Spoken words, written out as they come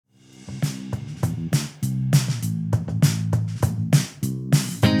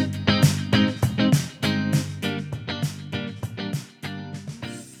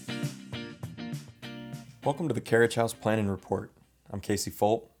Welcome to the Carriage House Planning Report. I'm Casey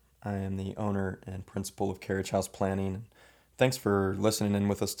Folt. I am the owner and principal of Carriage House Planning. Thanks for listening in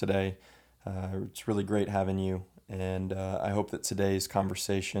with us today. It's really great having you, and I hope that today's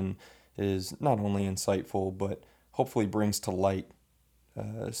conversation is not only insightful, but hopefully brings to light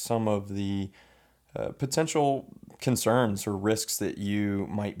some of the potential concerns or risks that you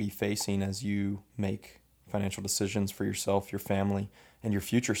might be facing as you make financial decisions for yourself, your family, and your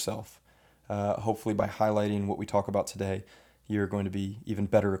future self. Hopefully, by highlighting what we talk about today, you're going to be even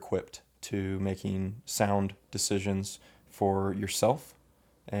better equipped to making sound decisions for yourself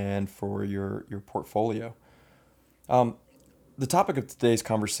and for your portfolio. The topic of today's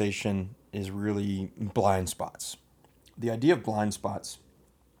conversation is really blind spots. The idea of blind spots,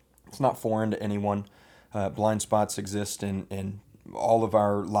 it's not foreign to anyone. Blind spots exist in all of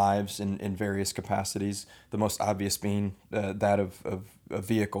our lives in various capacities, the most obvious being that of a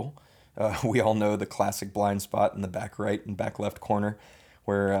vehicle. We all know the classic blind spot in the back right and back left corner,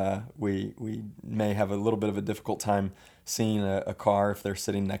 where we may have a little bit of a difficult time seeing a car if they're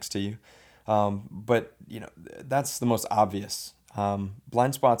sitting next to you. But that's the most obvious.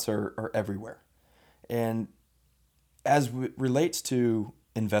 Blind spots are everywhere, and as it relates to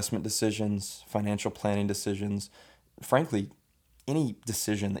investment decisions, financial planning decisions, frankly, any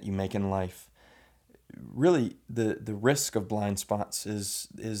decision that you make in life, really the risk of blind spots is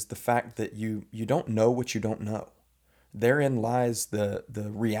the fact that you don't know what you don't know. Therein lies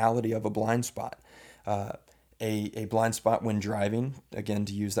the reality of a blind spot. A blind spot when driving, again,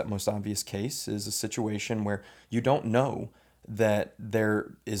 to use that most obvious case, is a situation where you don't know that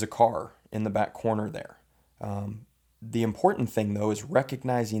there is a car in the back corner there. The important thing, though, is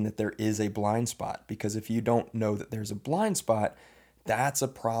recognizing that there is a blind spot, because if you don't know that there's a blind spot, that's a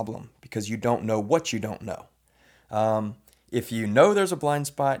problem, because you don't know what you don't know. If you know there's a blind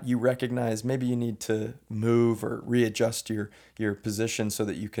spot, you recognize maybe you need to move or readjust your position so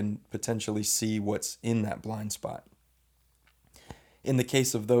that you can potentially see what's in that blind spot. In the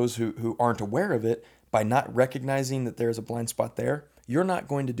case of those who aren't aware of it, by not recognizing that there's a blind spot there, you're not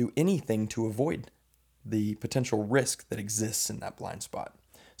going to do anything to avoid the potential risk that exists in that blind spot.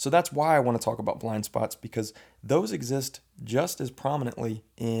 So that's why I want to talk about blind spots, because those exist just as prominently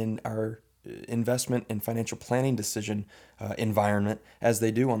in our investment and financial planning decision environment as they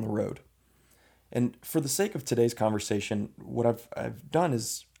do on the road. And for the sake of today's conversation, what I've done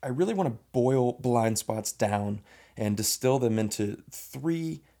is I really want to boil blind spots down and distill them into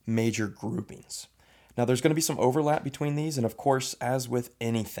three major groupings. Now, there's going to be some overlap between these, and of course, as with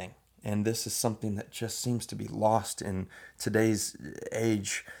anything, and this is something that just seems to be lost in today's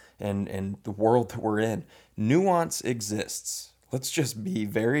age and the world that we're in. Nuance exists. Let's just be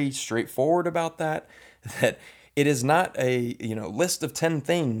very straightforward about that it is not a list of 10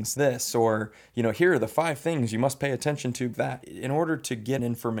 things this, or here are the 5 things you must pay attention to that. In order to get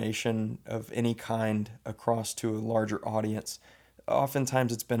information of any kind across to a larger audience,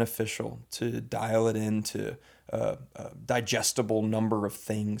 oftentimes it's beneficial to dial it into a digestible number of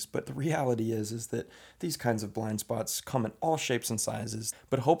things. But the reality is that these kinds of blind spots come in all shapes and sizes.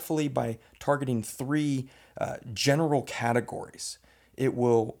 But hopefully by targeting 3 general categories, it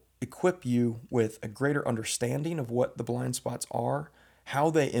will equip you with a greater understanding of what the blind spots are, how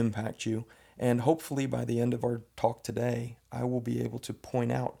they impact you, and hopefully by the end of our talk today, I will be able to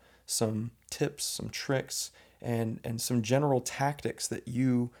point out some tips, some tricks, and some general tactics that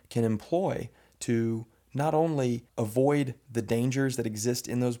you can employ to not only avoid the dangers that exist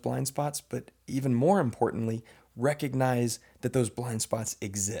in those blind spots, but even more importantly, recognize that those blind spots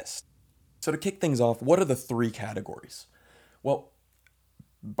exist. So to kick things off, what are the 3 categories? Well,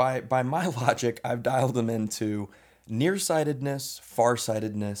 by my logic, I've dialed them into nearsightedness,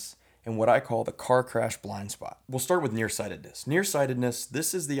 farsightedness, and what I call the car crash blind spot. We'll start with nearsightedness. Nearsightedness,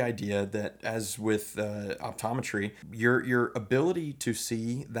 this is the idea that, as with optometry, your ability to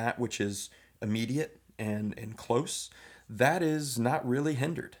see that which is immediate and close, that is not really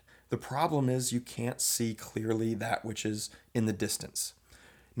hindered. The problem is you can't see clearly that which is in the distance.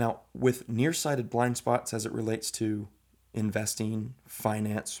 Now, with nearsighted blind spots as it relates to investing,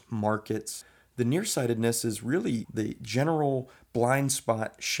 finance, markets, the nearsightedness is really the general blind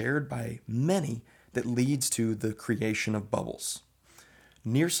spot shared by many that leads to the creation of bubbles.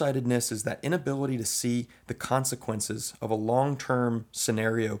 Nearsightedness is that inability to see the consequences of a long-term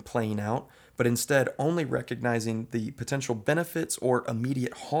scenario playing out, but instead only recognizing the potential benefits or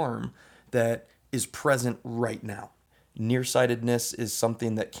immediate harm that is present right now. Nearsightedness is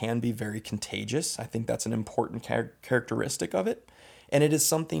something that can be very contagious. I think that's an important characteristic of it. And it is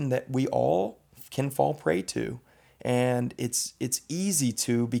something that we all can fall prey to. And it's easy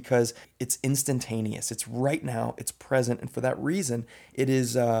to, because it's instantaneous. It's right now. It's present, and for that reason,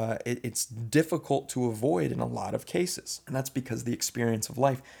 it's difficult to avoid in a lot of cases. And that's because the experience of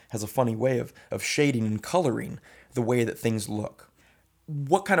life has a funny way of shading and coloring the way that things look.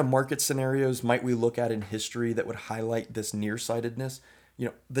 What kind of market scenarios might we look at in history that would highlight this nearsightedness?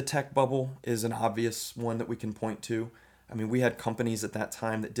 The tech bubble is an obvious one that we can point to. I mean, we had companies at that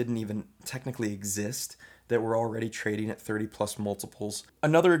time that didn't even technically exist that were already trading at 30 plus multiples.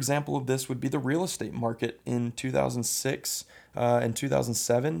 Another example of this would be the real estate market in 2006 and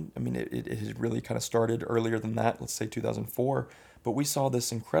 2007. I mean, it had really kind of started earlier than that, let's say 2004. But we saw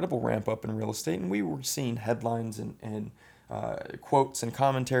this incredible ramp up in real estate, and we were seeing headlines and quotes and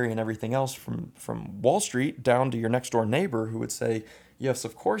commentary and everything else from Wall Street down to your next door neighbor who would say, yes,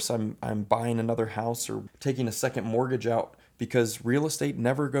 of course I'm buying another house or taking a second mortgage out because real estate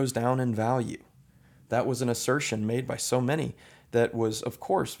never goes down in value. That was an assertion made by so many that was, of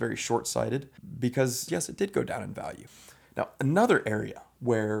course, very short-sighted because, yes, it did go down in value. Now, another area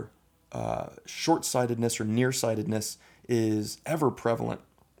where short-sightedness or nearsightedness is ever prevalent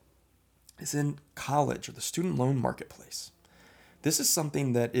is in college or the student loan marketplace. This is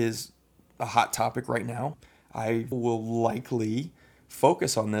something that is a hot topic right now. I will likely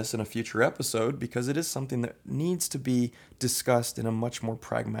focus on this in a future episode because it is something that needs to be discussed in a much more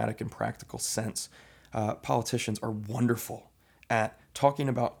pragmatic and practical sense. Politicians are wonderful at talking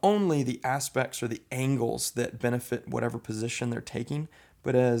about only the aspects or the angles that benefit whatever position they're taking,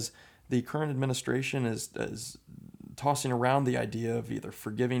 but as the current administration is tossing around the idea of either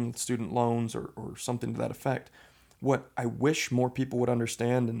forgiving student loans or something to that effect, what I wish more people would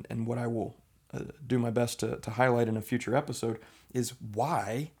understand and what I will do my best to highlight in a future episode is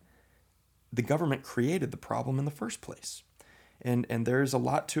why the government created the problem in the first place. And there's a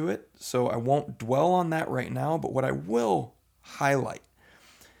lot to it, so I won't dwell on that right now, but what I will highlight,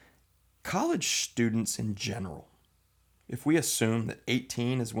 college students in general, if we assume that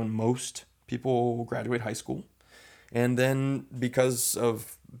 18 is when most people graduate high school, and then because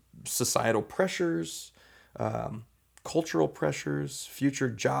of societal pressures, cultural pressures, future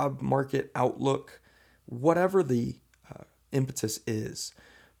job market outlook, whatever the impetus is,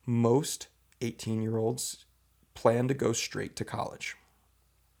 most 18-year-olds plan to go straight to college.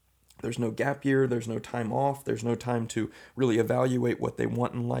 There's no gap year, there's no time off, there's no time to really evaluate what they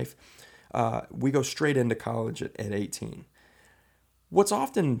want in life. We go straight into college at 18. What's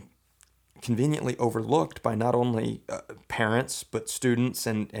often conveniently overlooked by not only parents, but students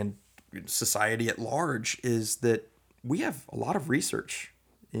and society at large is that we have a lot of research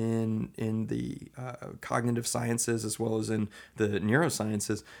in the cognitive sciences as well as in the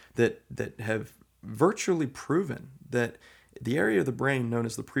neurosciences that have virtually proven that the area of the brain known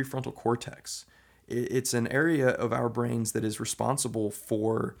as the prefrontal cortex, it's an area of our brains that is responsible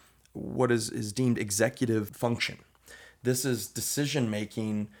for what is deemed executive function. This is decision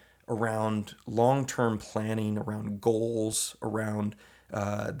making around long-term planning, around goals, around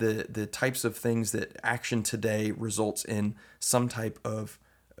the types of things that action today results in some type of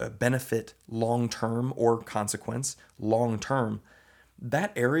benefit long-term or consequence long-term.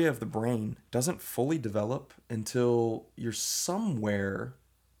 That area of the brain doesn't fully develop until you're somewhere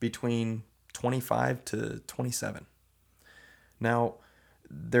between 25 to 27. Now,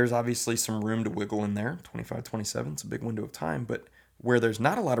 there's obviously some room to wiggle in there. 25, 27, it's a big window of time. But where there's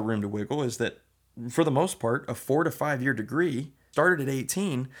not a lot of room to wiggle is that, for the most part, a 4 to 5 year degree started at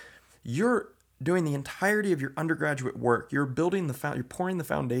 18, you're doing the entirety of your undergraduate work. You're building you're pouring the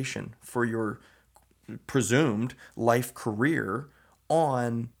foundation for your presumed life career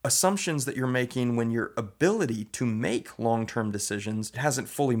on assumptions that you're making when your ability to make long-term decisions hasn't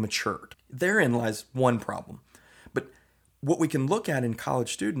fully matured. Therein lies one problem. But what we can look at in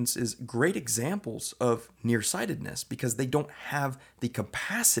college students is great examples of nearsightedness because they don't have the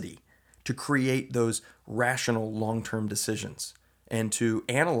capacity to create those rational long-term decisions and to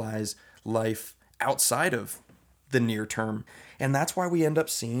analyze life outside of the near term. And that's why we end up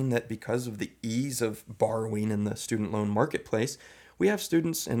seeing that because of the ease of borrowing in the student loan marketplace, we have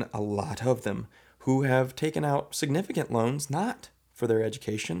students, and a lot of them, who have taken out significant loans not for their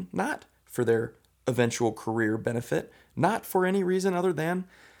education, not for their eventual career benefit, not for any reason other than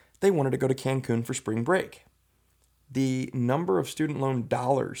they wanted to go to Cancun for spring break. The number of student loan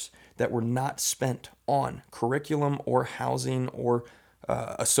dollars that were not spent on curriculum or housing or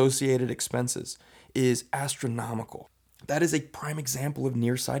associated expenses is astronomical. That is a prime example of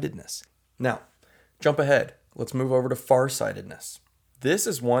nearsightedness. Now, jump ahead. Let's move over to farsightedness. This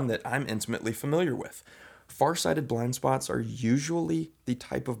is one that I'm intimately familiar with. Farsighted blind spots are usually the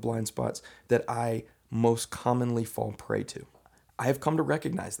type of blind spots that I most commonly fall prey to. I have come to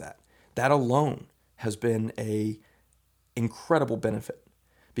recognize that. That alone has been a incredible benefit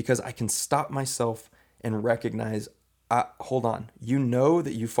because I can stop myself and recognize, hold on, you know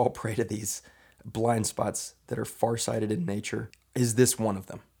that you fall prey to these blind spots that are farsighted in nature. Is this one of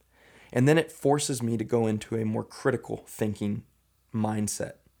them? And then it forces me to go into a more critical thinking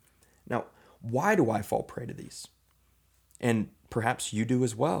mindset. Now, why do I fall prey to these? And perhaps you do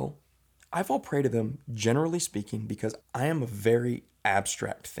as well. I fall prey to them, generally speaking, because I am a very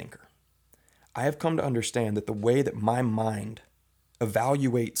abstract thinker. I have come to understand that the way that my mind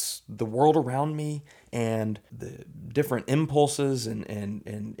evaluates the world around me and the different impulses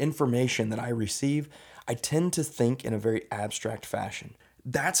and information that I receive, I tend to think in a very abstract fashion.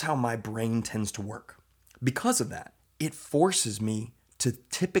 That's how my brain tends to work. Because of that, it forces me to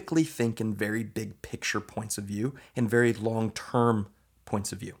typically think in very big picture points of view and very long-term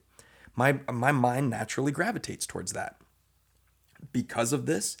points of view. My mind naturally gravitates towards that. Because of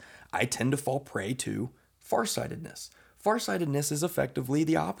this, I tend to fall prey to farsightedness. Farsightedness is effectively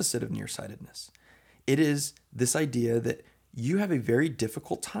the opposite of nearsightedness. It is this idea that you have a very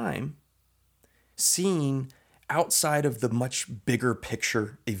difficult time seeing outside of the much bigger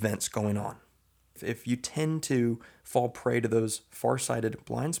picture events going on. If you tend to fall prey to those farsighted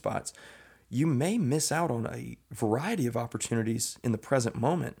blind spots, you may miss out on a variety of opportunities in the present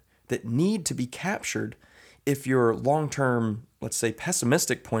moment that need to be captured if your long-term, let's say,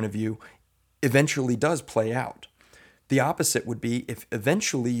 pessimistic point of view eventually does play out. The opposite would be if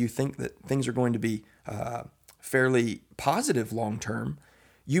eventually you think that things are going to be fairly positive long-term,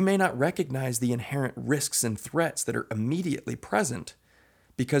 you may not recognize the inherent risks and threats that are immediately present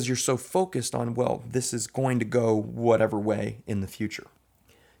because you're so focused on, well, this is going to go whatever way in the future.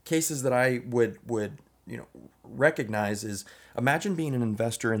 Cases that I would recognize is, imagine being an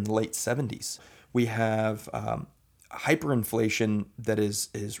investor in the late 70s. We have hyperinflation that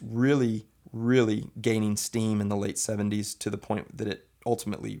is really, really gaining steam in the late 70s to the point that it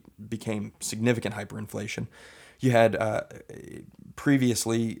ultimately became significant hyperinflation. You had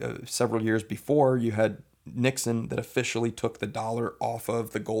previously, several years before, you had Nixon that officially took the dollar off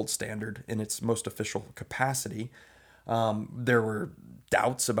of the gold standard in its most official capacity. There were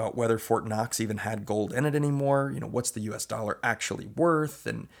doubts about whether Fort Knox even had gold in it anymore. What's the US dollar actually worth?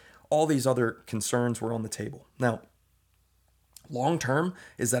 And all these other concerns were on the table. Now, long term,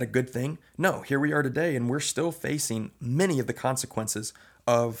 is that a good thing? No, here we are today, and we're still facing many of the consequences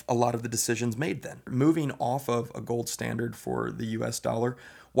of a lot of the decisions made then. Moving off of a gold standard for the US dollar,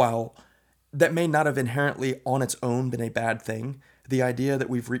 while that may not have inherently on its own been a bad thing, the idea that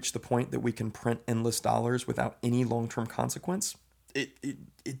we've reached the point that we can print endless dollars without any long-term consequence, it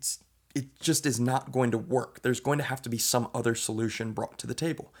just is not going to work. There's going to have to be some other solution brought to the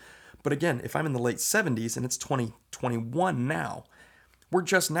table. But again, if I'm in the late 70s and it's 2021 now, we're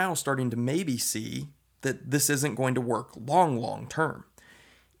just now starting to maybe see that this isn't going to work long term.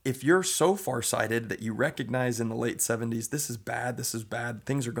 If you're so farsighted that you recognize in the late 70s, this is bad,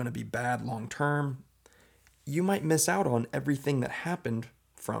 things are going to be bad long term, you might miss out on everything that happened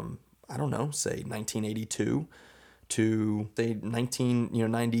from, say 1982 to say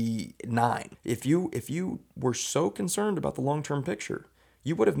 1999. If you were so concerned about the long-term picture,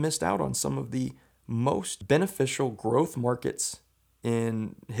 you would have missed out on some of the most beneficial growth markets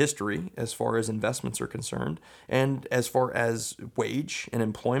in history as far as investments are concerned, and as far as wage and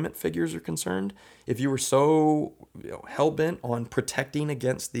employment figures are concerned. If you were so hell-bent on protecting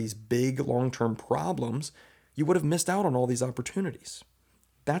against these big long-term problems, you would have missed out on all these opportunities.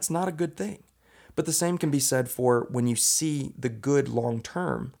 That's not a good thing. But the same can be said for when you see the good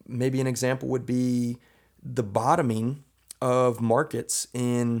long-term. Maybe an example would be the bottoming of markets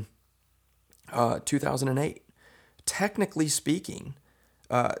in 2008. Technically speaking,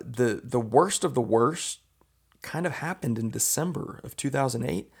 the worst of the worst kind of happened in December of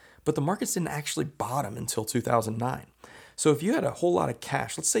 2008, but the markets didn't actually bottom until 2009. So if you had a whole lot of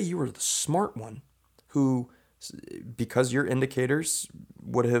cash, let's say you were the smart one who, because your indicators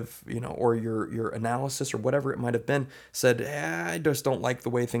would have, or your analysis or whatever it might have been, said, I just don't like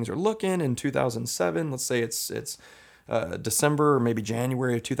the way things are looking in 2007. Let's say it's December or maybe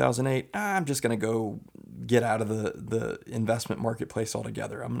January of 2008, I'm just going to go get out of the investment marketplace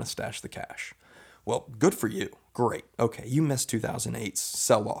altogether. I'm going to stash the cash. Well, good for you. Great. Okay, you missed 2008's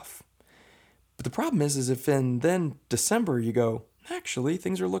sell-off. But the problem is if in then December you go, actually,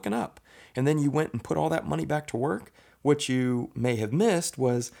 things are looking up. And then you went and put all that money back to work, what you may have missed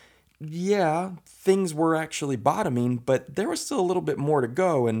was, yeah, things were actually bottoming, but there was still a little bit more to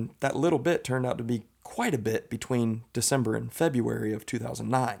go, and that little bit turned out to be quite a bit between December and February of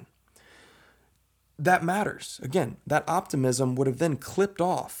 2009. that matters. Again, that optimism would have then clipped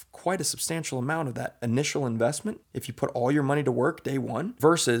off quite a substantial amount of that initial investment if you put all your money to work day one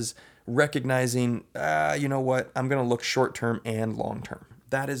versus recognizing, you know what, I'm going to look short term and long term.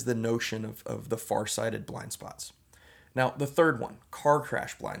 That is the notion of the far-sighted blind spots. Now, the third one, car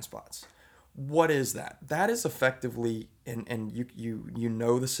crash blind spots. What is that? That is effectively, and you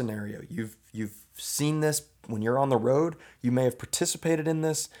know the scenario. You've seen this when you're on the road. You may have participated in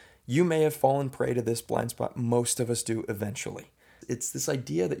this. You may have fallen prey to this blind spot. Most of us do eventually. It's this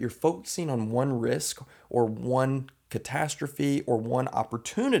idea that you're focusing on one risk or one catastrophe or one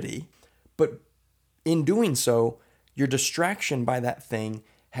opportunity, but in doing so, your distraction by that thing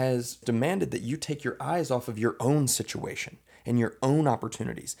has demanded that you take your eyes off of your own situation and your own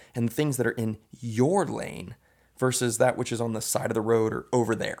opportunities and the things that are in your lane versus that which is on the side of the road or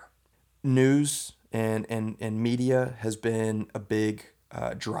over there. News and media has been a big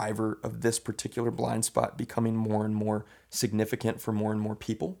driver of this particular blind spot becoming more and more significant for more and more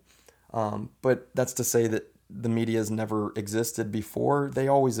people. But that's to say that the media has never existed before. They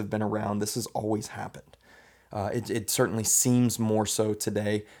always have been around. This has always happened. It certainly seems more so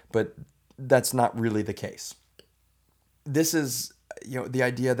today, but that's not really the case. This is, the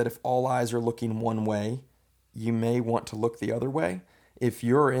idea that if all eyes are looking one way, you may want to look the other way. If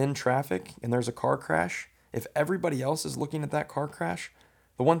you're in traffic and there's a car crash, if everybody else is looking at that car crash,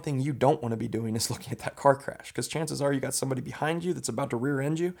 the one thing you don't want to be doing is looking at that car crash, because chances are you got somebody behind you that's about to rear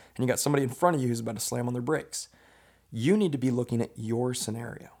end you, and you got somebody in front of you who's about to slam on their brakes. You need to be looking at your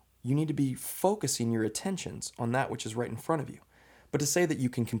scenario. You need to be focusing your attentions on that which is right in front of you. But to say that you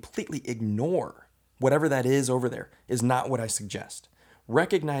can completely ignore whatever that is over there is not what I suggest.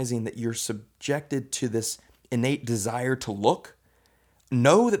 Recognizing that you're subjected to this innate desire to look,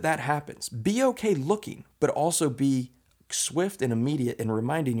 know that that happens. Be okay looking, but also be swift and immediate in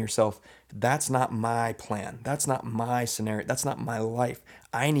reminding yourself, that's not my plan. That's not my scenario. That's not my life.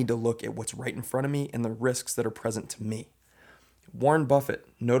 I need to look at what's right in front of me and the risks that are present to me. Warren Buffett,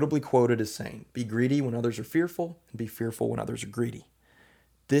 notably quoted as saying, be greedy when others are fearful and be fearful when others are greedy.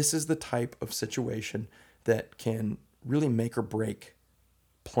 This is the type of situation that can really make or break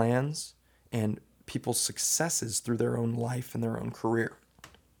plans and people's successes through their own life and their own career.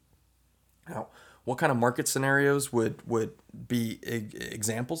 Now, what kind of market scenarios would be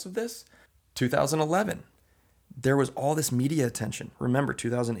examples of this? 2011. There was all this media attention. Remember,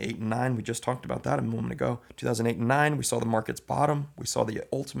 2008 and 9, we just talked about that a moment ago. 2008 and 9, we saw the market's bottom. We saw the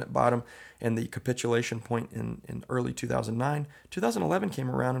ultimate bottom and the capitulation point in early 2009. 2011 came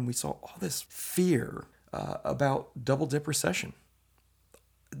around and we saw all this fear about double-dip recession.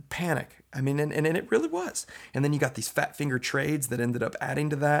 Panic. I mean, and it really was. And then you got these fat finger trades that ended up adding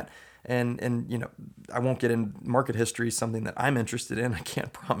to that. And I won't get in market history, something that I'm interested in. I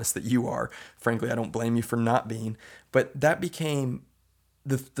can't promise that you are. Frankly, I don't blame you for not being. But that became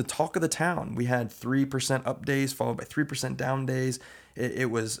the talk of the town. We had 3% up days followed by 3% down days.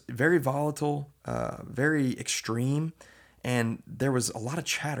 It was very volatile, very extreme, and there was a lot of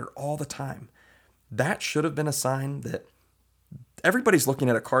chatter all the time. That should have been a sign that everybody's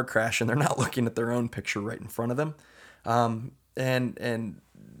looking at a car crash and they're not looking at their own picture right in front of them. And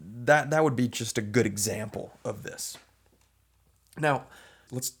that would be just a good example of this. Now,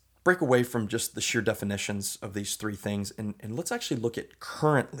 let's break away from just the sheer definitions of these three things and let's actually look at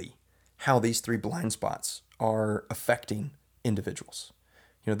currently how these three blind spots are affecting individuals.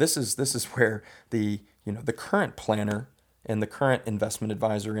 This is where the current planner and the current investment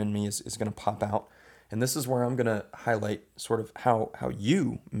advisor in me is going to pop out. And this is where I'm going to highlight sort of how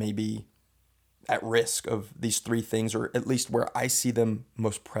you may be at risk of these three things, or at least where I see them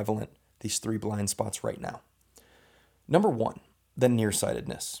most prevalent, these three blind spots right now. Number one, the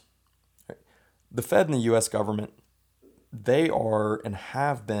nearsightedness. The Fed and the U.S. government, they are and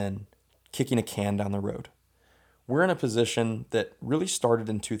have been kicking a can down the road. We're in a position that really started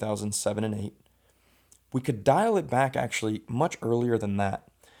in 2007 and 8. We could dial it back actually much earlier than that,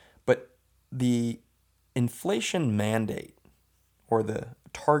 but the inflation mandate, or the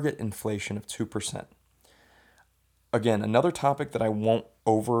target inflation of 2%. Again, another topic that I won't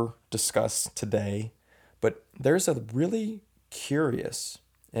over discuss today, but there's a really curious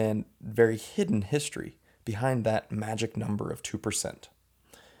and very hidden history behind that magic number of 2%.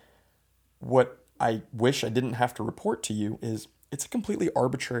 What I wish I didn't have to report to you is it's a completely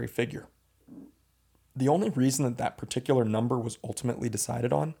arbitrary figure. The only reason that particular number was ultimately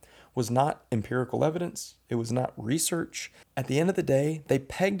decided on was not empirical evidence. It was not research. At the end of the day, they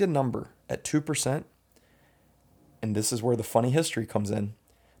pegged a number at 2%. And this is where the funny history comes in,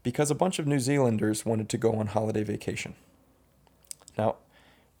 because a bunch of New Zealanders wanted to go on holiday vacation. Now,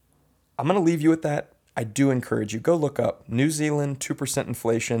 I'm going to leave you at that. I do encourage you, go look up New Zealand 2%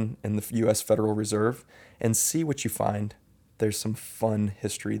 inflation in the US Federal Reserve and see what you find. There's some fun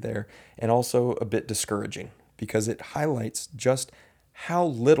history there, and also a bit discouraging because it highlights just how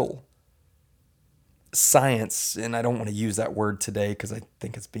little science, and I don't want to use that word today because I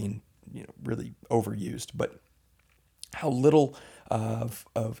think it's being really overused, but how little of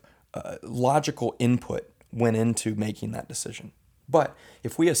logical input went into making that decision. But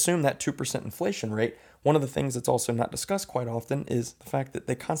if we assume that 2% inflation rate, one of the things that's also not discussed quite often is the fact that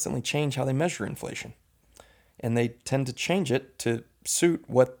they constantly change how they measure inflation. And they tend to change it to suit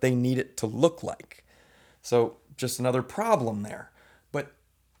what they need it to look like. So just another problem there. But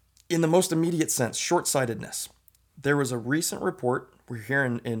in the most immediate sense, short-sightedness. There was a recent report, we're here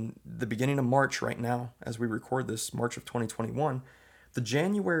in the beginning of March right now, as we record this, March of 2021, the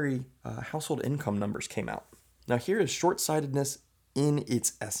January household income numbers came out. Now here is short-sightedness in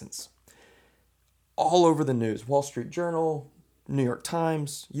its essence. All over the news, Wall Street Journal, New York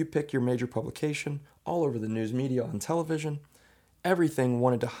Times, you pick your major publication, all over the news media on television, everything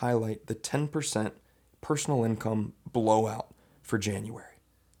wanted to highlight the 10% personal income blowout for January.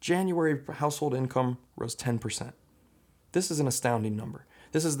 January household income rose 10%. This is an astounding number.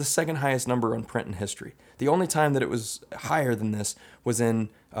 This is the second highest number on print in history. The only time that it was higher than this was in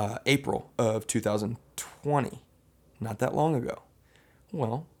April of 2020, not that long ago.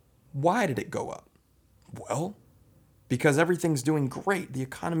 Well, why did it go up? Well, because everything's doing great. The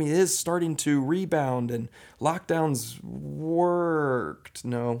economy is starting to rebound and lockdowns worked.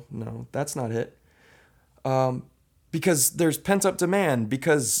 No, that's not it. Because there's pent-up demand,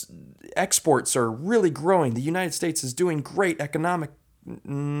 because exports are really growing. The United States is doing great economic...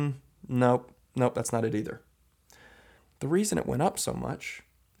 Nope, that's not it either. The reason it went up so much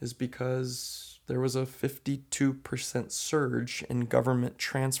is because there was a 52% surge in government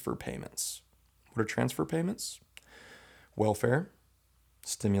transfer payments. What are transfer payments? Welfare,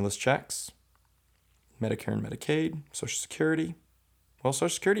 stimulus checks, Medicare and Medicaid, Social Security. Well,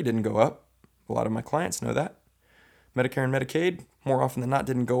 Social Security didn't go up. A lot of my clients know that. Medicare and Medicaid, more often than not,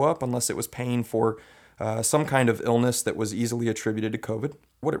 didn't go up unless it was paying for some kind of illness that was easily attributed to COVID.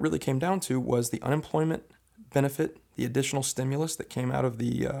 What it really came down to was the unemployment benefit, the additional stimulus that came out of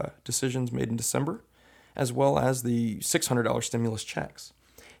the decisions made in December, as well as the $600 stimulus checks.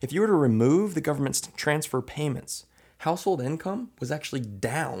 If you were to remove the government's transfer payments, household income was actually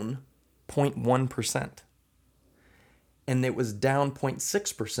down 0.1%. And it was down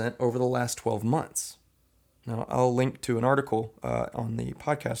 0.6% over the last 12 months. Now, I'll link to an article on the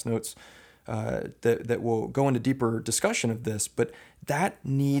podcast notes that will go into deeper discussion of this, but that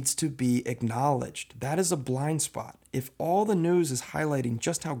needs to be acknowledged. That is a blind spot. If all the news is highlighting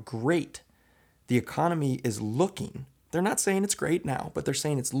just how great the economy is looking, they're not saying it's great now, but they're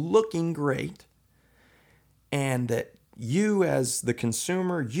saying it's looking great, and that you as the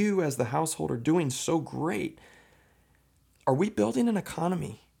consumer, you as the household are doing so great. Are we building an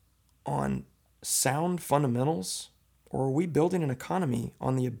economy on sound fundamentals, or are we building an economy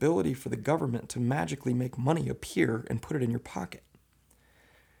on the ability for the government to magically make money appear and put it in your pocket?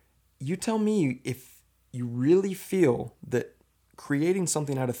 You tell me if you really feel that creating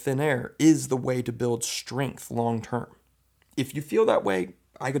something out of thin air is the way to build strength long term. If you feel that way,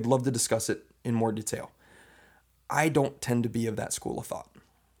 I would love to discuss it in more detail. I don't tend to be of that school of thought.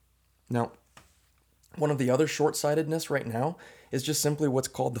 Now, one of the other short-sightedness right now is just simply what's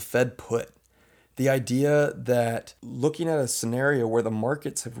called the Fed put. The idea that looking at a scenario where the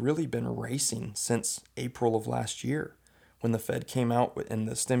markets have really been racing since April of last year, when the Fed came out and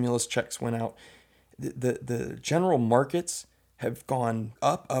the stimulus checks went out, the general markets have gone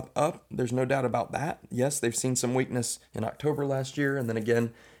up. There's no doubt about that. Yes, they've seen some weakness in October last year, and then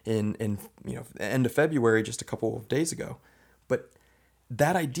again in the end of February, just a couple of days ago. But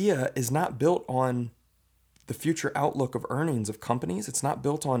that idea is not built on the future outlook of earnings of companies. It's not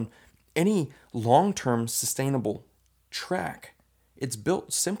built on any long-term sustainable track. It's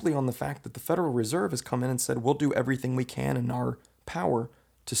built simply on the fact that the Federal Reserve has come in and said, we'll do everything we can in our power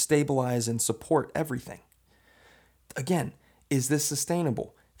to stabilize and support everything. Again, is this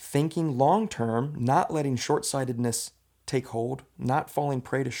sustainable? Thinking long-term, not letting short-sightedness take hold, not falling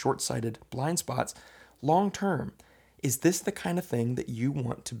prey to short-sighted blind spots. Long-term, is this the kind of thing that you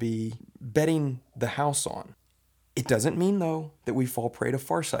want to be betting the house on? It doesn't mean, though, that we fall prey to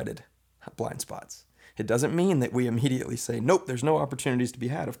far-sighted blind spots. It doesn't mean that we immediately say, nope, there's no opportunities to be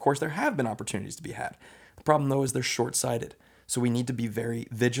had. Of course, there have been opportunities to be had. The problem, though, is they're short-sighted. So we need to be very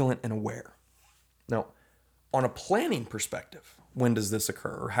vigilant and aware. Now, on a planning perspective, when does this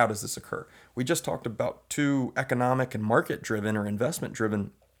occur or how does this occur? We just talked about two economic and market-driven or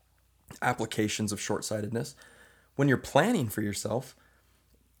investment-driven applications of short-sightedness. When you're planning for yourself,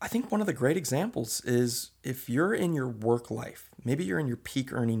 I think one of the great examples is if you're in your work life, maybe you're in your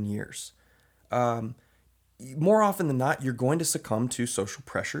peak earning years, more often than not, you're going to succumb to social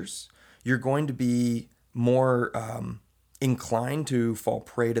pressures. You're going to be more inclined to fall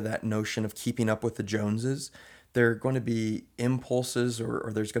prey to that notion of keeping up with the Joneses. There are going to be impulses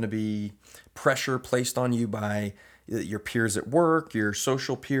or there's going to be pressure placed on you by your peers at work, your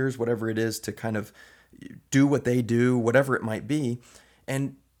social peers, whatever it is, to kind of do what they do, whatever it might be.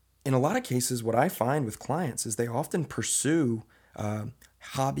 And in a lot of cases, what I find with clients is they often pursue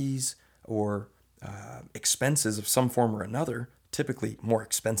hobbies or expenses of some form or another, typically more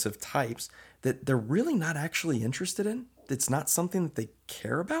expensive types, that they're really not actually interested in. It's not something that they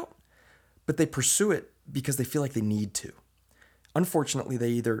care about, but they pursue it because they feel like they need to. Unfortunately, they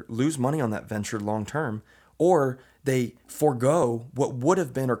either lose money on that venture long term, or they forego what would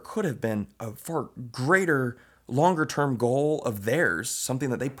have been or could have been a far greater, longer term goal of theirs, something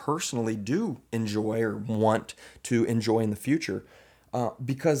that they personally do enjoy or want to enjoy in the future,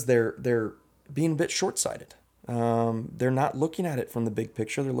 because they're being a bit short-sighted. They're not looking at it from the big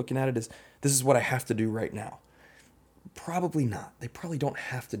picture. They're looking at it as, this is what I have to do right now. Probably not. They probably don't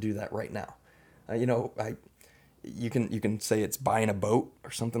have to do that right now. You can say it's buying a boat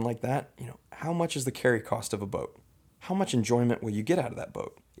or something like that. How much is the carry cost of a boat? How much enjoyment will you get out of that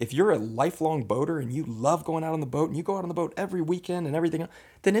boat? If you're a lifelong boater and you love going out on the boat and you go out on the boat every weekend and everything,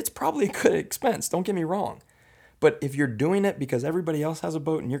 then it's probably a good expense. Don't get me wrong. But if you're doing it because everybody else has a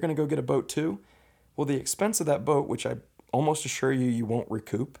boat and you're going to go get a boat too, well, the expense of that boat, which I almost assure you won't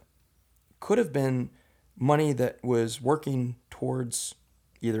recoup, could have been money that was working towards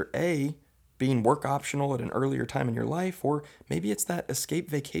either A, being work optional at an earlier time in your life, or maybe it's that escape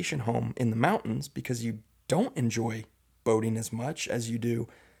vacation home in the mountains because you don't enjoy boating as much as you do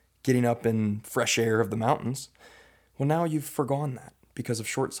getting up in fresh air of the mountains. Well, now you've forgone that because of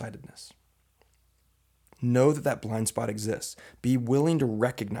short-sightedness. Know that blind spot exists. Be willing to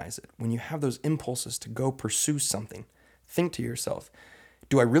recognize it. When you have those impulses to go pursue something, think to yourself,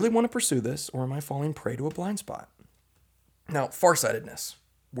 do I really want to pursue this, or am I falling prey to a blind spot? Now, farsightedness.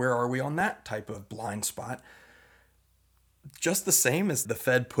 Where are we on that type of blind spot? Just the same as the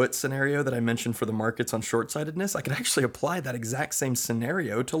Fed put scenario that I mentioned for the markets on short-sightedness, I could actually apply that exact same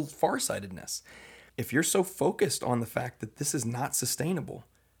scenario to farsightedness. If you're so focused on the fact that this is not sustainable,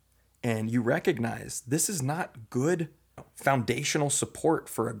 and you recognize this is not good foundational support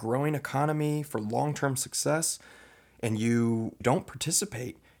for a growing economy, for long-term success, and you don't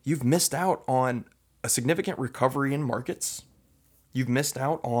participate, you've missed out on a significant recovery in markets. You've missed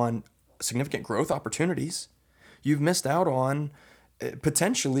out on significant growth opportunities. You've missed out on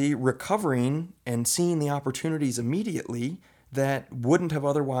potentially recovering and seeing the opportunities immediately that wouldn't have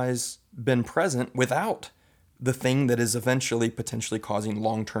otherwise been present without the thing that is eventually potentially causing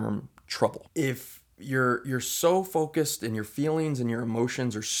long-term trouble. If you're so focused and your feelings and your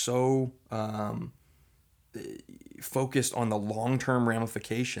emotions are so focused on the long-term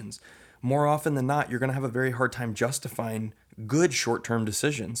ramifications, more often than not, you're going to have a very hard time justifying good short-term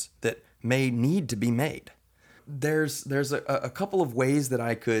decisions that may need to be made. There's a couple of ways that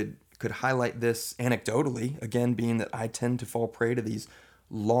I could highlight this anecdotally, again, being that I tend to fall prey to these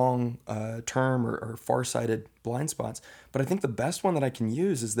long term or far-sighted blind spots. But I think the best one that I can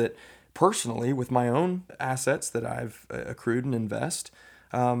use is that personally, with my own assets that I've accrued and invest,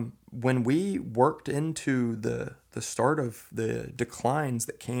 when we worked into the start of the declines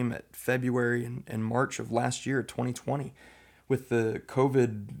that came at February and March of last year, 2020, with the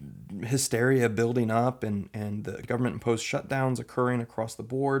COVID hysteria building up and the government-imposed shutdowns occurring across the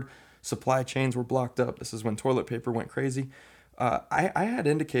board, supply chains were blocked up. This is when toilet paper went crazy. I had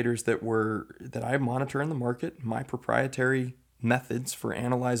indicators that I monitor in the market, my proprietary methods for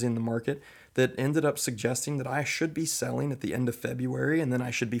analyzing the market, that ended up suggesting that I should be selling at the end of February, and then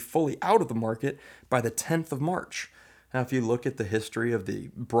I should be fully out of the market by the 10th of March. Now, if you look at the history of the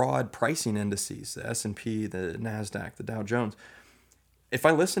broad pricing indices, the S&P, the NASDAQ, the Dow Jones, if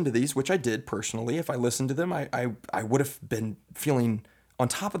I listened to these, which I did personally, if I listened to them, I would have been feeling on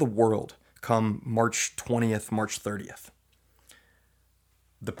top of the world come March 20th, March 30th.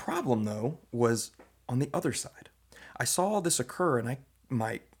 The problem, though, was on the other side. I saw all this occur, and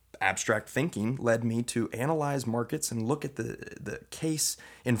my abstract thinking led me to analyze markets and look at the case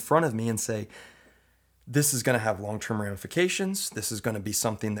in front of me and say, this is going to have long-term ramifications. This is going to be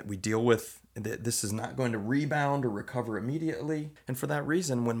something that we deal with. This is not going to rebound or recover immediately. And for that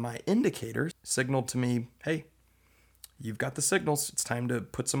reason, when my indicator signaled to me, hey, you've got the signals, it's time to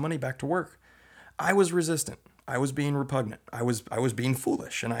put some money back to work, I was resistant. I was being repugnant. I was being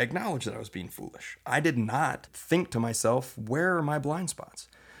foolish, and I acknowledge that I was being foolish. I did not think to myself, where are my blind spots?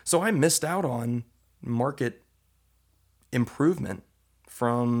 So I missed out on market improvement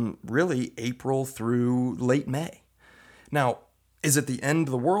from really April through late May. Now, is it the end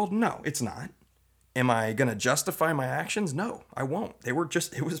of the world? No, it's not. Am I going to justify my actions? No, I won't. It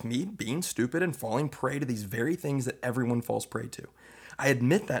was me being stupid and falling prey to these very things that everyone falls prey to. I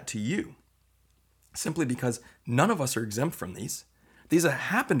admit that to you simply because none of us are exempt from these. These have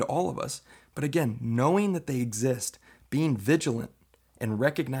happened to all of us. But again, knowing that they exist, being vigilant, and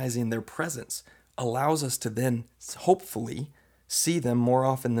recognizing their presence allows us to then hopefully see them more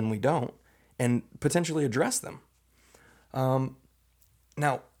often than we don't and potentially address them.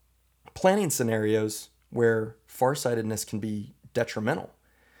 Now, planning scenarios where farsightedness can be detrimental.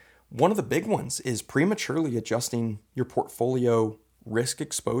 One of the big ones is prematurely adjusting your portfolio risk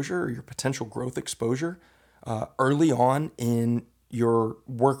exposure or your potential growth exposure early on in your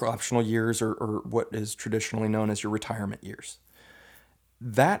work optional years or what is traditionally known as your retirement years.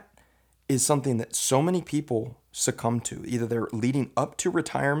 That is something that so many people succumb to. Either they're leading up to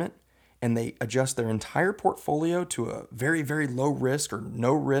retirement and they adjust their entire portfolio to a very, very low risk or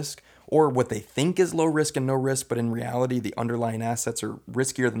no risk, or what they think is low risk and no risk, but in reality, the underlying assets are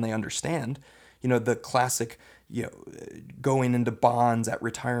riskier than they understand. The classic, going into bonds at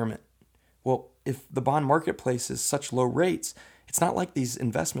retirement. Well, if the bond marketplace is such low rates, it's not like these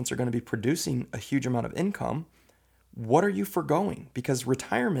investments are going to be producing a huge amount of income. What are you foregoing? Because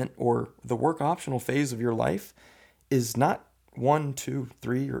retirement or the work optional phase of your life is not 1, 2,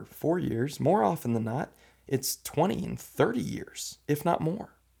 3, or 4 years. More often than not, it's 20 and 30 years, if not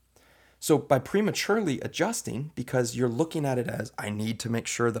more. So by prematurely adjusting, because you're looking at it as, I need to make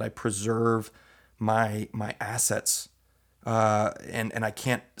sure that I preserve my assets and I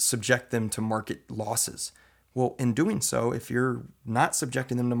can't subject them to market losses. Well, in doing so, if you're not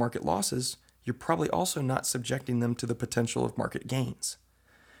subjecting them to market losses, you're probably also not subjecting them to the potential of market gains.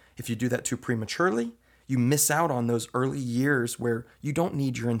 If you do that too prematurely, you miss out on those early years where you don't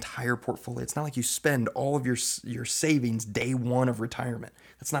need your entire portfolio. It's not like you spend all of your savings day one of retirement.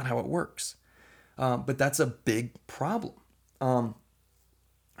 That's not how it works. But that's a big problem.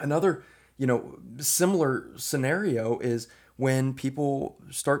 Another, similar scenario is when people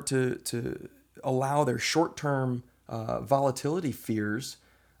start to allow their short-term volatility fears,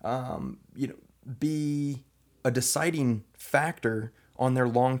 be a deciding factor on their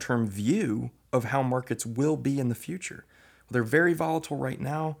long-term view of how markets will be in the future. They're very volatile right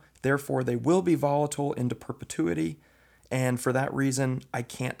now, therefore they will be volatile into perpetuity, and for that reason, I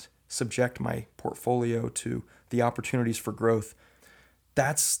can't subject my portfolio to the opportunities for growth.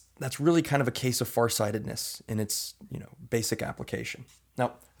 That's really kind of a case of farsightedness in its basic application.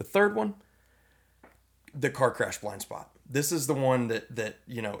 Now, the third one, the car crash blind spot. This is the one that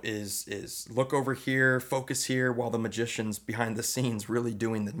is look over here, focus here, while the magician's behind the scenes really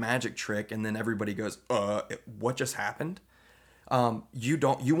doing the magic trick, and then everybody goes, what just happened? You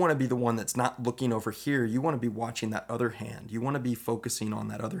want to be the one that's not looking over here. You want to be watching that other hand. You want to be focusing on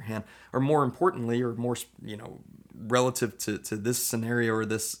that other hand, or more importantly, or more relative to this scenario or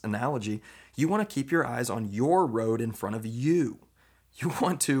this analogy, you want to keep your eyes on your road in front of you. You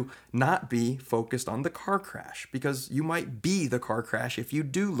want to not be focused on the car crash, because you might be the car crash if you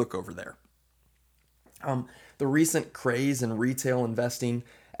do look over there. The recent craze in retail investing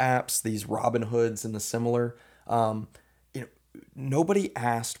apps, these Robinhoods and the similar, nobody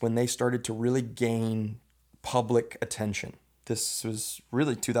asked when they started to really gain public attention. This was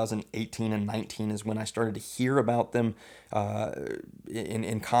really 2018 and 19 is when I started to hear about them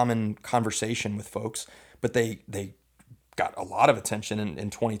in common conversation with folks. But they got a lot of attention in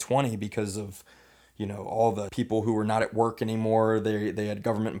 2020 because of all the people who were not at work anymore. They had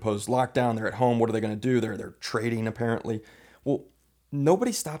government imposed lockdown. They're at home. What are they going to do? They're trading apparently. Well,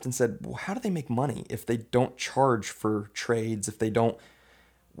 nobody stopped and said, well, how do they make money if they don't charge for trades? If they don't,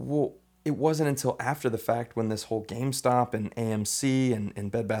 well, it wasn't until after the fact when this whole GameStop and AMC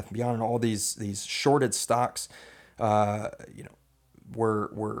and Bed Bath & Beyond and all these shorted stocks, were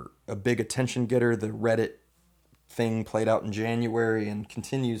a big attention getter. The Reddit thing played out in January and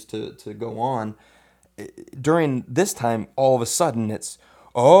continues to go on. During this time, all of a sudden it's,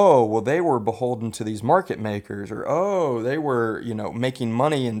 oh, well, they were beholden to these market makers, or, oh, they were, making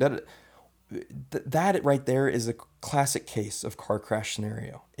money, and that right there is a classic case of car crash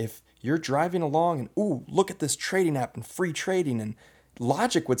scenario. If you're driving along and, ooh, look at this trading app and free trading, and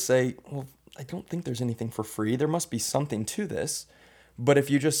logic would say, well, I don't think there's anything for free. There must be something to this. But if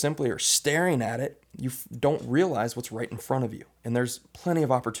you just simply are staring at it, you don't realize what's right in front of you. And there's plenty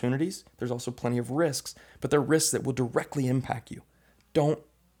of opportunities. There's also plenty of risks, but they're risks that will directly impact you. Don't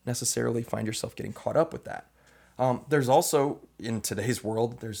necessarily find yourself getting caught up with that. There's also, in today's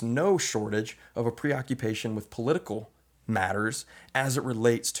world, there's no shortage of a preoccupation with political matters as it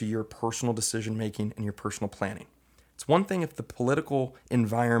relates to your personal decision making and your personal planning. It's one thing if the political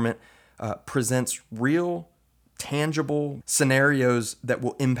environment presents real, tangible scenarios that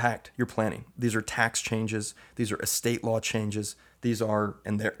will impact your planning. These are tax changes. These are estate law changes. These are,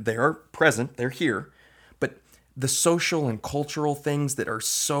 and they are present, they're here. But the social and cultural things that are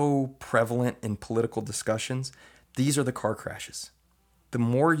so prevalent in political discussions, these are the car crashes. The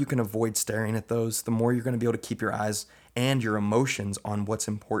more you can avoid staring at those, the more you're going to be able to keep your eyes and your emotions on what's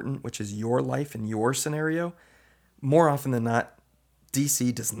important, which is your life and your scenario. More often than not,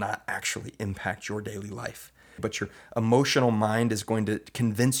 DC does not actually impact your daily life. But your emotional mind is going to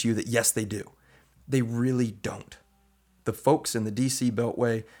convince you that yes, they do. They really don't. The folks in the DC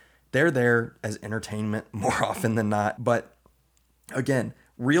Beltway, they're there as entertainment more often than not. But again,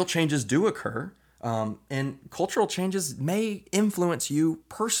 real changes do occur, and cultural changes may influence you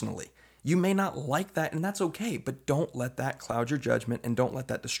personally. You may not like that, and that's okay, but don't let that cloud your judgment and don't let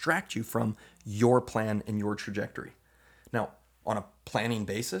that distract you from your plan and your trajectory. Now, on a planning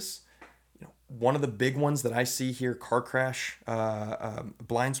basis, one of the big ones that I see here, car crash,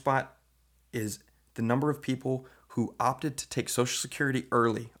 blind spot, is the number of people who opted to take Social Security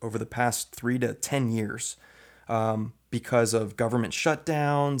early over the past 3 to 10 years because of government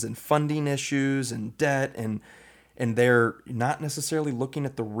shutdowns and funding issues and debt, and they're not necessarily looking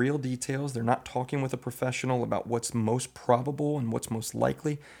at the real details. They're not talking with a professional about what's most probable and what's most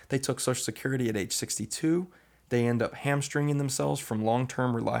likely. They took Social Security at age 62. They end up hamstringing themselves from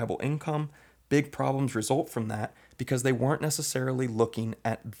long-term reliable income. Big problems result from that because they weren't necessarily looking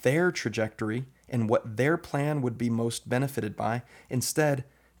at their trajectory and what their plan would be most benefited by. Instead,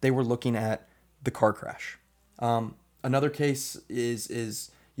 they were looking at the car crash. Another case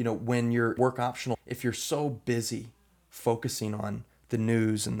is when you're work optional, if you're so busy focusing on the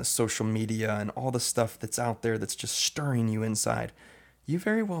news and the social media and all the stuff that's out there that's just stirring you inside, you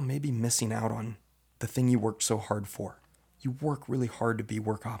very well may be missing out on the thing you worked so hard for. You work really hard to be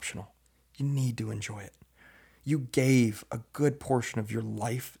work optional. You need to enjoy it. You gave a good portion of your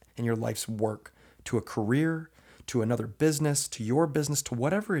life and your life's work to a career, to another business, to your business, to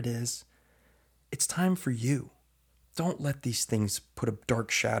whatever it is. It's time for you. Don't let these things put a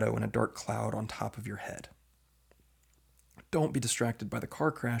dark shadow and a dark cloud on top of your head. Don't be distracted by the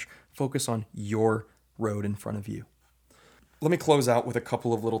car crash. Focus on your road in front of you. Let me close out with a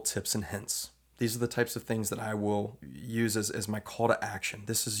couple of little tips and hints. These are the types of things that I will use as my call to action.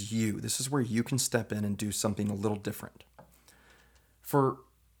 This is you. This is where you can step in and do something a little different. For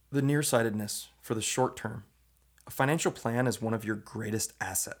the nearsightedness, for the short term, a financial plan is one of your greatest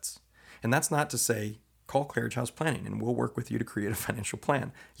assets. And that's not to say call Claridge House Planning and we'll work with you to create a financial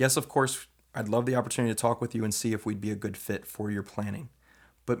plan. Yes, of course, I'd love the opportunity to talk with you and see if we'd be a good fit for your planning.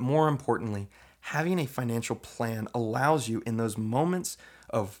 But more importantly, having a financial plan allows you in those moments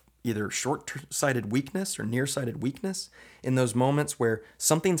of either short-sighted weakness or nearsighted weakness, in those moments where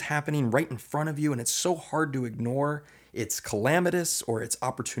something's happening right in front of you and it's so hard to ignore, it's calamitous or it's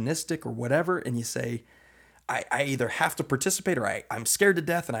opportunistic or whatever, and you say, I either have to participate or I'm scared to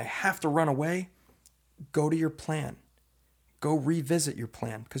death and I have to run away. Go to your plan. Go revisit your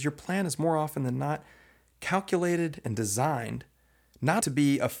plan, because your plan is more often than not calculated and designed not to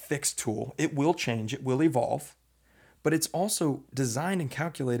be a fixed tool. It will change, it will evolve. But it's also designed and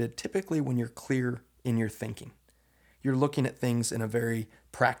calculated typically when you're clear in your thinking. You're looking at things in a very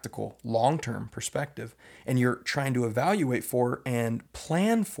practical, long-term perspective, and you're trying to evaluate for and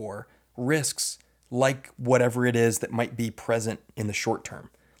plan for risks like whatever it is that might be present in the short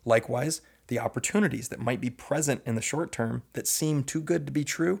term. Likewise, the opportunities that might be present in the short term that seem too good to be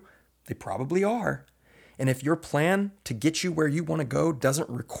true, they probably are. And if your plan to get you where you want to go doesn't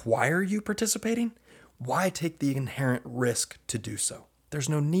require you participating, why take the inherent risk to do so? There's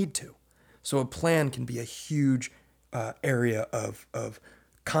no need to. So a plan can be a huge area of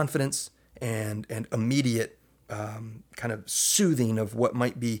confidence and immediate kind of soothing of what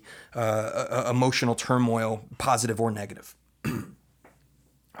might be emotional turmoil, positive or negative.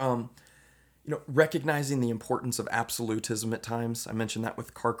 Recognizing the importance of absolutism at times. I mentioned that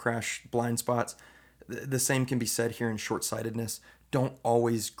with car crash blind spots. The same can be said here in short-sightedness. Don't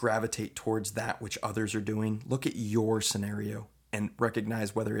always gravitate towards that which others are doing. Look at your scenario and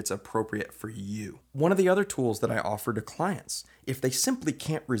recognize whether it's appropriate for you. One of the other tools that I offer to clients, if they simply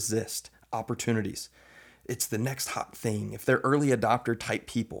can't resist opportunities, it's the next hot thing, if they're early adopter type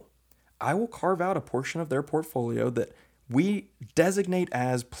people, I will carve out a portion of their portfolio that we designate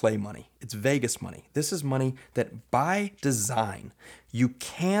as play money. It's Vegas money. This is money that by design, you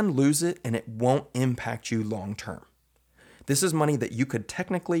can lose it and it won't impact you long term. This is money that you could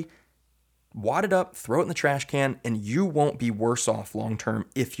technically wad it up, throw it in the trash can, and you won't be worse off long term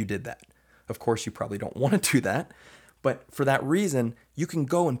if you did that. Of course, you probably don't want to do that, but for that reason, you can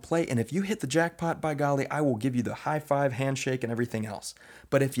go and play, and if you hit the jackpot, by golly, I will give you the high five, handshake, and everything else.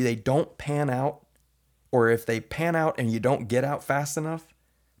 But if they don't pan out, or if they pan out and you don't get out fast enough,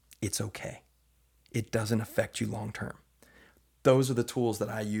 it's okay. It doesn't affect you long term. Those are the tools that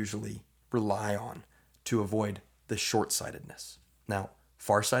I usually rely on to avoid the short-sightedness. Now,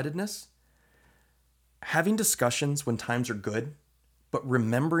 far-sightedness, having discussions when times are good, but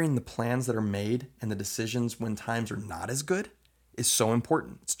remembering the plans that are made and the decisions when times are not as good is so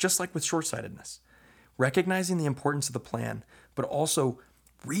important. It's just like with short-sightedness. Recognizing the importance of the plan, but also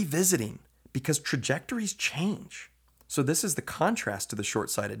revisiting because trajectories change. So this is the contrast to the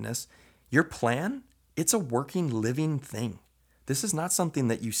short-sightedness. Your plan, it's a working, living thing. This is not something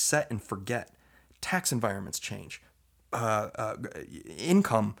that you set and forget. Tax environments change.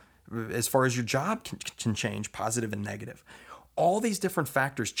 Income, as far as your job can change, positive and negative. All these different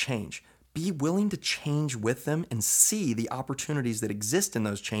factors change. Be willing to change with them and see the opportunities that exist in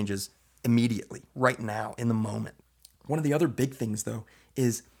those changes immediately, right now, in the moment. One of the other big things, though,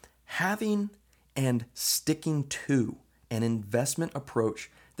 is having and sticking to an investment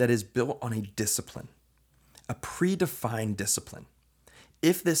approach that is built on a discipline, a predefined discipline.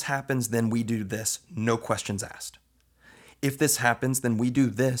 If this happens, then we do this, no questions asked. If this happens, then we do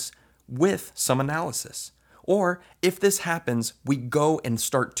this with some analysis. Or if this happens, we go and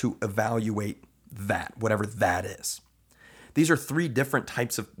start to evaluate that, whatever that is. These are three different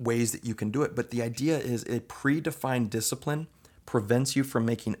types of ways that you can do it, but the idea is a predefined discipline prevents you from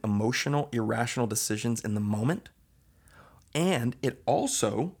making emotional, irrational decisions in the moment. And it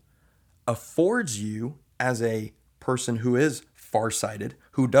also affords you, as a person who is farsighted,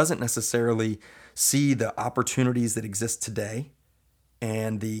 who doesn't necessarily see the opportunities that exist today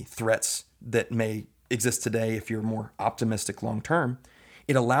and the threats that may exist today if you're more optimistic long term,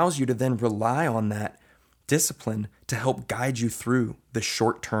 it allows you to then rely on that discipline to help guide you through the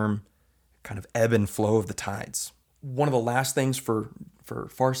short term kind of ebb and flow of the tides. One of the last things for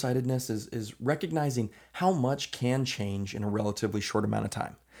farsightedness is recognizing how much can change in a relatively short amount of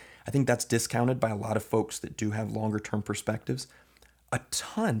time. I think that's discounted by a lot of folks that do have longer term perspectives. A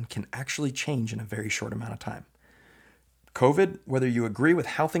ton can actually change in a very short amount of time. COVID, whether you agree with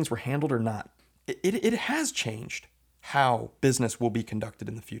how things were handled or not, it has changed how business will be conducted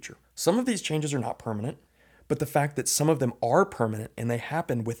in the future. Some of these changes are not permanent, but the fact that some of them are permanent and they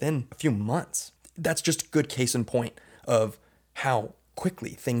happen within a few months, that's just a good case in point of how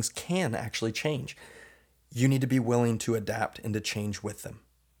quickly things can actually change. You need to be willing to adapt and to change with them.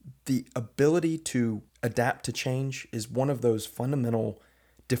 The ability to adapt to change is one of those fundamental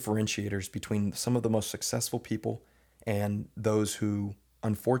differentiators between some of the most successful people and those who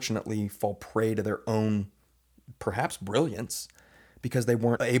unfortunately fall prey to their own, perhaps, brilliance because they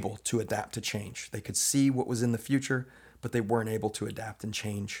weren't able to adapt to change. They could see what was in the future, but they weren't able to adapt and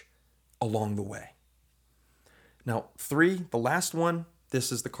change along the way. Now, 3, the last one,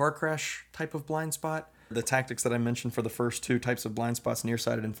 this is the car crash type of blind spot. The tactics that I mentioned for the first 2 types of blind spots,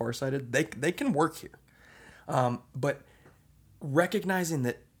 nearsighted and farsighted, they can work here. But recognizing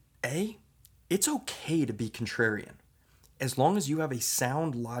that, it's okay to be contrarian, as long as you have a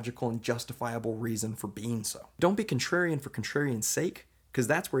sound, logical, and justifiable reason for being so. Don't be contrarian for contrarian's sake, because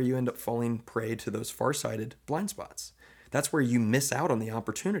that's where you end up falling prey to those farsighted blind spots. That's where you miss out on the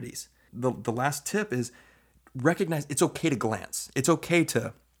opportunities. The last tip is recognize it's okay to glance. It's okay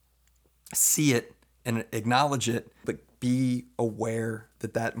to see it and acknowledge it, but be aware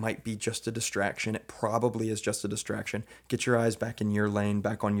that that might be just a distraction. It probably is just a distraction. Get your eyes back in your lane,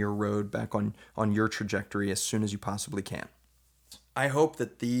 back on your road, back on your trajectory as soon as you possibly can. I hope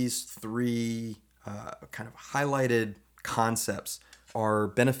that these 3 kind of highlighted concepts are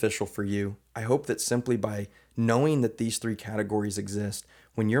beneficial for you. I hope that simply by knowing that these 3 categories exist,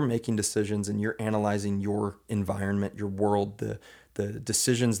 when you're making decisions and you're analyzing your environment, your world, the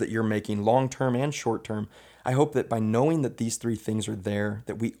decisions that you're making long-term and short-term, I hope that by knowing that these 3 things are there,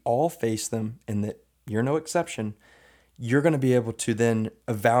 that we all face them and that you're no exception, you're going to be able to then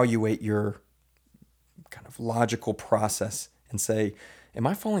evaluate your kind of logical process and say, am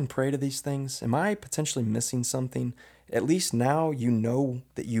I falling prey to these things? Am I potentially missing something? At least now you know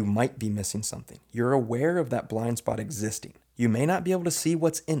that you might be missing something. You're aware of that blind spot existing. You may not be able to see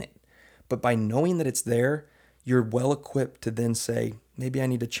what's in it, But by knowing that it's there, you're well equipped to then say, maybe I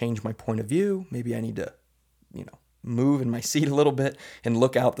need to change my point of view. Maybe I need to, move in my seat a little bit and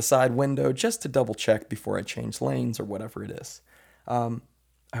look out the side window just to double check before I change lanes or whatever it is. I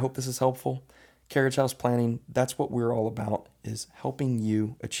hope this is helpful. Carriage House Planning, that's what we're all about, is helping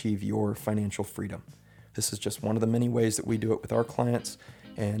you achieve your financial freedom. This is just one of the many ways that we do it with our clients.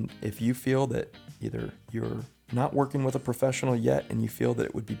 And if you feel that either you're not working with a professional yet and you feel that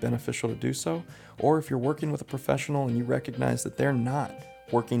it would be beneficial to do so, or if you're working with a professional and you recognize that they're not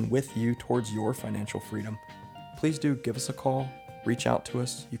working with you towards your financial freedom, please do give us a call, reach out to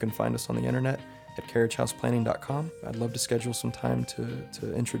us. You can find us on the internet at carriagehouseplanning.com. I'd love to schedule some time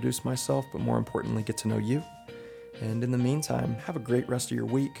to introduce myself, but more importantly, get to know you. And in the meantime, have a great rest of your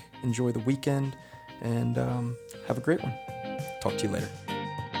week. Enjoy the weekend, and have a great one. Talk to you later.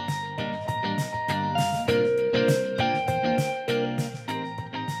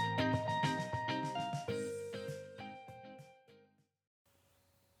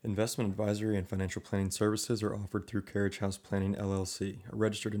 Investment advisory and financial planning services are offered through Carriage House Planning, LLC, a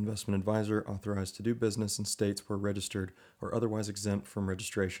registered investment advisor authorized to do business in states where registered or otherwise exempt from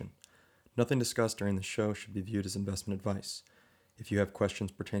registration. Nothing discussed during the show should be viewed as investment advice. If you have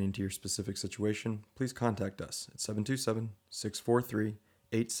questions pertaining to your specific situation, please contact us at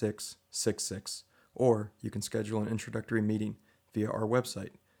 727-643-8666, or you can schedule an introductory meeting via our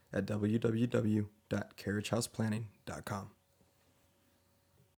website at www.carriagehouseplanning.com.